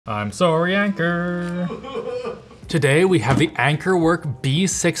I'm sorry, Anker. Today we have the AnkerWork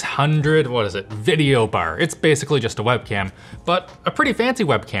B600, what is it, video bar. It's basically just a webcam, but a pretty fancy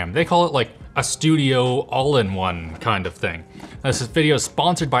webcam. They call it like a studio all-in-one kind of thing. This video is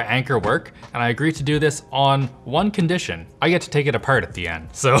sponsored by AnkerWork, and I agreed to do this on one condition. I get to take it apart at the end,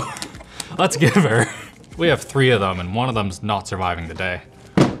 so let's give her. We have 3 of them, and one of them's not surviving the day.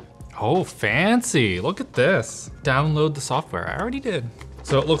 Oh, fancy, look at this. Download the software, I already did.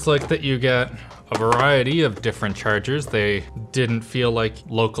 So it looks like that you get a variety of different chargers. They didn't feel like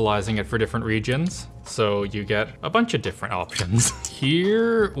localizing it for different regions, so you get a bunch of different options.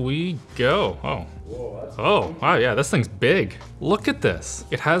 Here we go. Oh, wow, yeah, this thing's big. Look at this.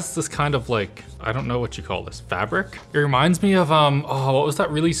 It has this kind of like, I don't know what you call this, fabric? It reminds me of, oh, what was that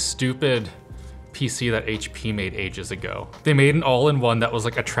really stupid PC that HP made ages ago? They made an all-in-one that was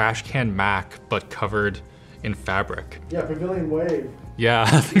like a trash can Mac, but covered in fabric. Yeah, Pavilion Wave. Yeah,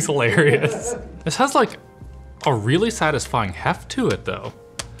 that thing's hilarious. This has like a really satisfying heft to it though.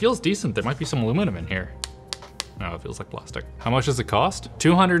 Feels decent, there might be some aluminum in here. No, it feels like plastic. How much does it cost?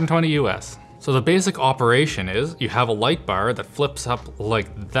 220 US. So the basic operation is you have a light bar that flips up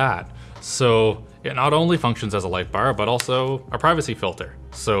like that. So it not only functions as a light bar, but also a privacy filter.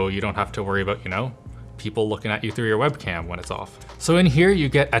 So you don't have to worry about, you know, people looking at you through your webcam when it's off. So in here you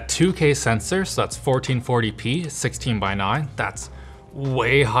get a 2K sensor, so that's 1440p, 16:9. That's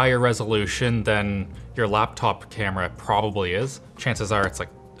way higher resolution than your laptop camera probably is. Chances are it's like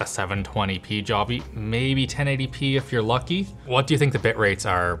a 720p jobby, maybe 1080p if you're lucky. What do you think the bit rates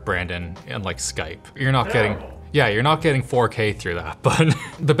are, Brandon, in like Skype? You're not getting, yeah, you're not getting 4K through that, but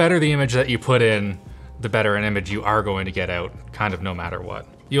the better the image that you put in, the better an image you are going to get out, kind of no matter what.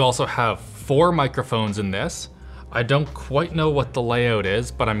 You also have 4 microphones in this. I don't quite know what the layout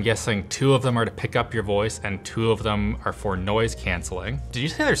is, but I'm guessing 2 of them are to pick up your voice and 2 of them are for noise canceling. Did you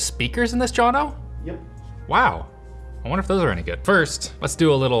say there's speakers in this, Jono? Yep. Wow. I wonder if those are any good. First, let's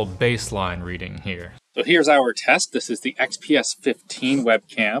do a little baseline reading here. So here's our test. This is the XPS 15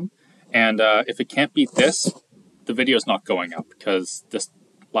 webcam. And if it can't beat this, the video's not going up because this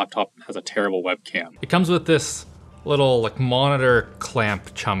laptop has a terrible webcam. It comes with this little like monitor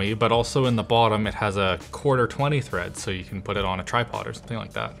clamp chummy, but also in the bottom it has a 1/4 thread, so you can put it on a tripod or something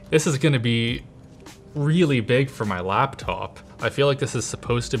like that. This is gonna be really big for my laptop. I feel like this is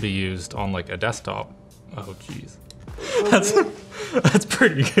supposed to be used on like a desktop. Oh geez. That's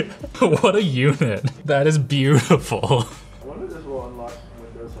pretty good. What a unit. That is beautiful. I wonder if this will unlock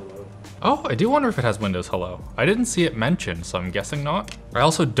Windows Hello. Oh, I do wonder if it has Windows Hello. I didn't see it mentioned, so I'm guessing not. I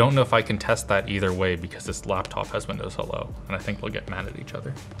also don't know if I can test that either way because this laptop has Windows Hello, and I think we'll get mad at each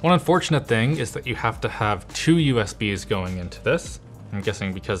other. One unfortunate thing is that you have to have 2 USBs going into this. I'm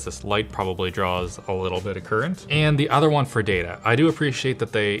guessing because this light probably draws a little bit of current. And the other one for data. I do appreciate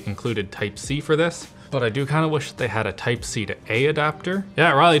that they included Type-C for this, but I do kind of wish that they had a Type-C to A adapter.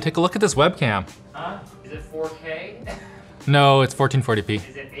 Yeah, Riley, take a look at this webcam. Huh? Is it 4K? No, it's 1440p.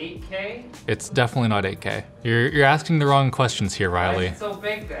 Is it 8K? It's definitely not 8K. You're asking the wrong questions here, Riley. Why is it so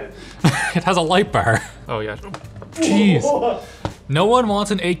big then? It has a light bar. Oh yeah. Jeez. No one wants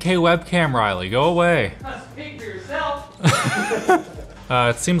an 8K webcam, Riley. Go away. Speak for yourself.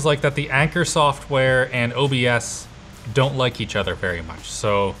 It seems like that the Anker software and OBS don't like each other very much.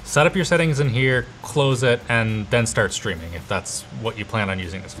 So set up your settings in here, close it, and then start streaming if that's what you plan on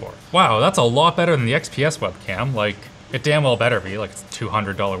using this for. Wow, that's a lot better than the XPS webcam. Like, it damn well better be, like it's a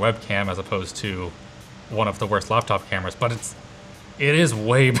 $200 webcam as opposed to one of the worst laptop cameras, but it is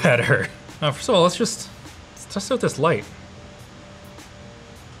way better. Now, first of all, let's test out this light.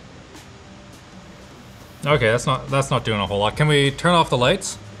 Okay, that's not doing a whole lot. Can we turn off the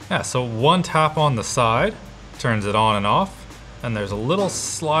lights? Yeah, so one tap on the side turns it on and off, and there's a little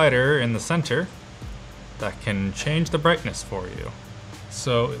slider in the center that can change the brightness for you.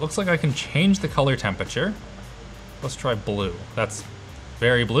 So it looks like I can change the color temperature. Let's try blue. That's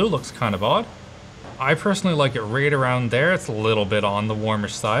very blue, looks kind of odd. I personally like it right around there. It's a little bit on the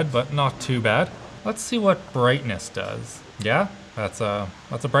warmish side, but not too bad. Let's see what brightness does. Yeah, that's a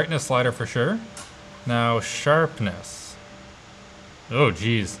brightness slider for sure. Now sharpness. Oh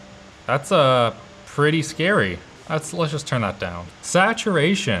geez, that's pretty scary. Let's just turn that down.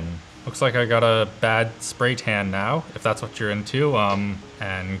 Saturation. Looks like I got a bad spray tan now, if that's what you're into.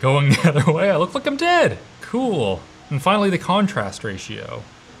 And going the other way, I look like I'm dead. Cool. And finally the contrast ratio.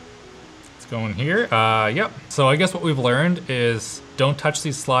 Let's go in here. Yep. So I guess what we've learned is don't touch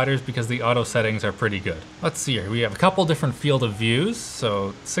these sliders because the auto settings are pretty good. Let's see here. We have a couple different field of views.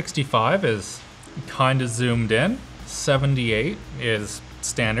 So 65 is kind of zoomed in. 78 is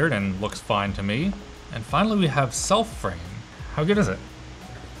standard and looks fine to me. And finally we have self frame. How good is it?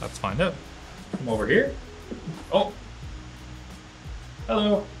 Let's find out. Come over here. Oh.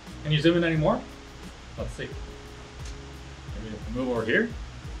 Hello. Can you zoom in anymore? Let's see. Maybe move over here.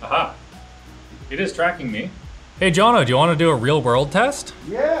 Aha. It is tracking me. Hey, Jono, do you want to do a real world test?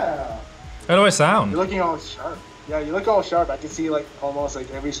 Yeah. How do I sound? You're looking all sharp. Yeah, you look all sharp. I can see like almost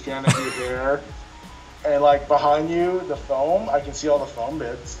like every strand of your hair. And like behind you, the foam, I can see all the foam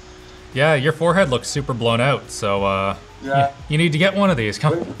bits. Yeah, your forehead looks super blown out, so Yeah. you need to get one of these.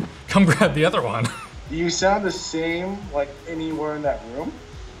 Come grab the other one. Do you sound the same like anywhere in that room?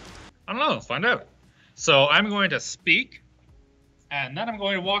 I don't know, let's find out. So I'm going to speak, and then I'm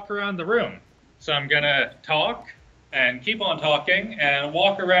going to walk around the room. So I'm gonna talk, and keep on talking, and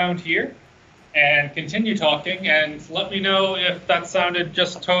walk around here, and continue talking, and let me know if that sounded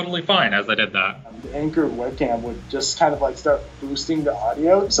just totally fine as I did that. The Anker webcam would just kind of like start boosting the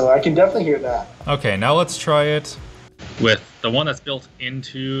audio, so I can definitely hear that. Okay, now let's try it with the one that's built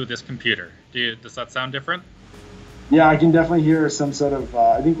into this computer. Does that sound different? Yeah, I can definitely hear some sort of,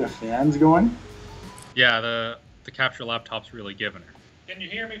 I think the fan's going. Yeah, the capture laptop's really giving her. Can you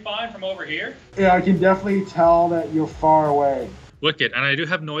hear me fine from over here? Yeah, I can definitely tell that you're far away. Wicked, and I do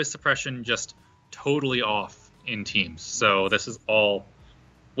have noise suppression just totally off in Teams. So this is all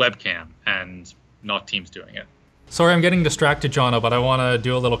webcam and not Teams doing it. Sorry, I'm getting distracted, Jono, but I want to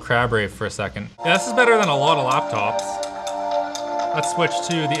do a little crab rave for a second. Yeah, this is better than a lot of laptops. Let's switch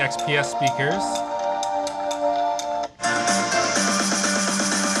to the XPS speakers.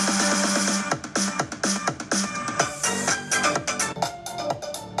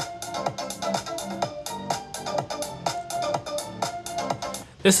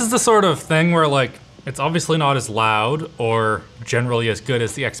 This is the sort of thing where like, it's obviously not as loud or generally as good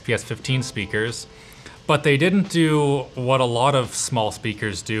as the XPS 15 speakers, but they didn't do what a lot of small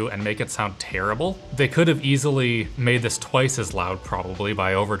speakers do and make it sound terrible. They could have easily made this twice as loud probably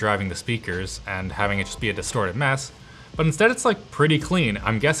by overdriving the speakers and having it just be a distorted mess. But instead it's like pretty clean.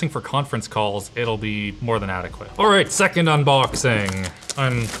 I'm guessing for conference calls, it'll be more than adequate. All right, second unboxing.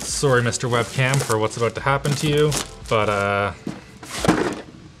 I'm sorry, Mr. Webcam, for what's about to happen to you, but I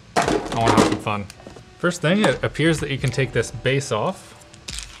want to have some fun. First thing, it appears that you can take this base off.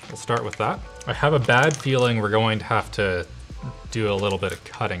 We'll start with that. I have a bad feeling we're going to have to do a little bit of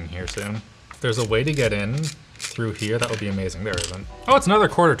cutting here soon. If there's a way to get in through here, that would be amazing. There isn't. Oh, it's another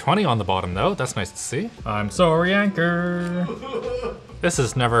quarter 20 on the bottom though. That's nice to see. I'm sorry, Anker. This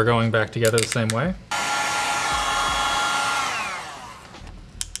is never going back together the same way.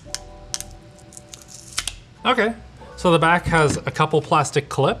 Okay, so the back has a couple plastic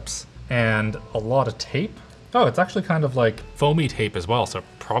clips and a lot of tape. Oh, it's actually kind of like foamy tape as well, so it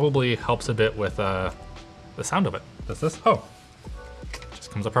probably helps a bit with the sound of it. Does this? Oh,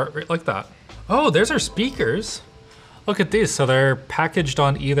 just comes apart right like that. Oh, there's our speakers. Look at these, so they're packaged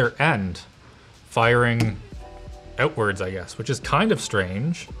on either end, firing outwards, I guess, which is kind of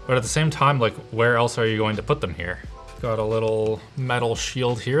strange, but at the same time, like, where else are you going to put them here? Got a little metal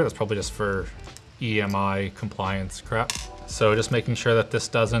shield here, that's probably just for EMI compliance crap. So just making sure that this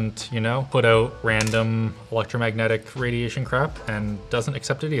doesn't, you know, put out random electromagnetic radiation crap and doesn't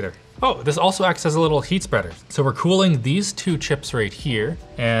accept it either. Oh, this also acts as a little heat spreader. So we're cooling these two chips right here,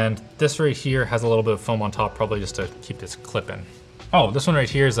 and this right here has a little bit of foam on top, probably just to keep this clip in. Oh, this one right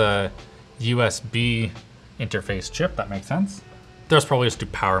here is a USB interface chip, that makes sense. There's probably just do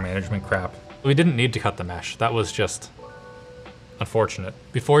power management crap. We didn't need to cut the mesh, that was just unfortunate.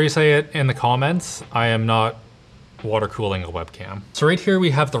 Before you say it in the comments, I am not water cooling a webcam. So right here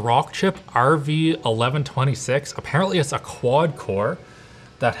we have the Rock chip RV1126. Apparently it's a quad core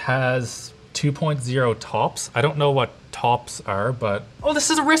that has 2.0 tops. I don't know what tops are, but oh,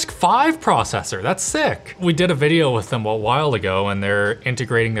 this is a RISC-V processor. That's sick. We did a video with them a while ago and they're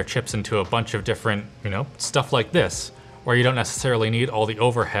integrating their chips into a bunch of different, you know, stuff like this, where you don't necessarily need all the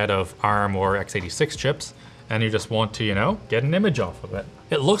overhead of ARM or x86 chips, and you just want to, you know, get an image off of it.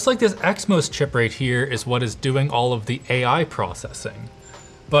 It looks like this XMOS chip right here is what is doing all of the AI processing.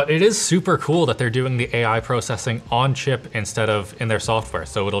 But it is super cool that they're doing the AI processing on chip instead of in their software.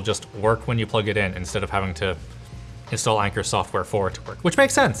 So it'll just work when you plug it in instead of having to install Anker software for it to work, which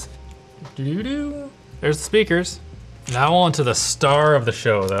makes sense. There's the speakers. Now on to the star of the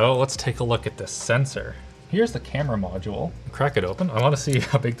show though. Let's take a look at this sensor. Here's the camera module. Crack it open. I want to see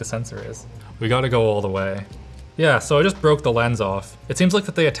how big the sensor is. We got to go all the way. Yeah, so I just broke the lens off. It seems like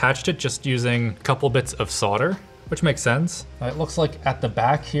that they attached it just using a couple bits of solder, which makes sense. It looks like at the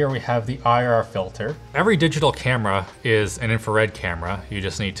back here we have the IR filter. Every digital camera is an infrared camera. You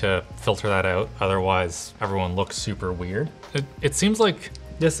just need to filter that out, otherwise everyone looks super weird. It seems like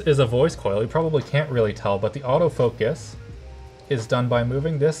this is a voice coil. You probably can't really tell, but the autofocus is done by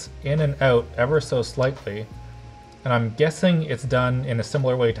moving this in and out ever so slightly. And I'm guessing it's done in a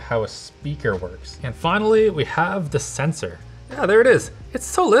similar way to how a speaker works. And finally, we have the sensor. Yeah, there it is. It's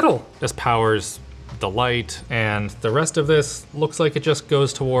so little. This powers the light, and the rest of this looks like it just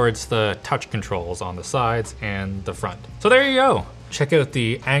goes towards the touch controls on the sides and the front. So there you go. Check out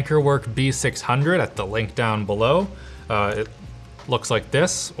the AnkerWork B600 at the link down below. It looks like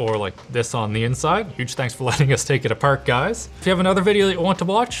this, or like this on the inside. Huge thanks for letting us take it apart, guys. If you have another video that you want to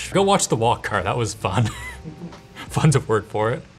watch, go watch the walk car. That was fun. Fun to work for it.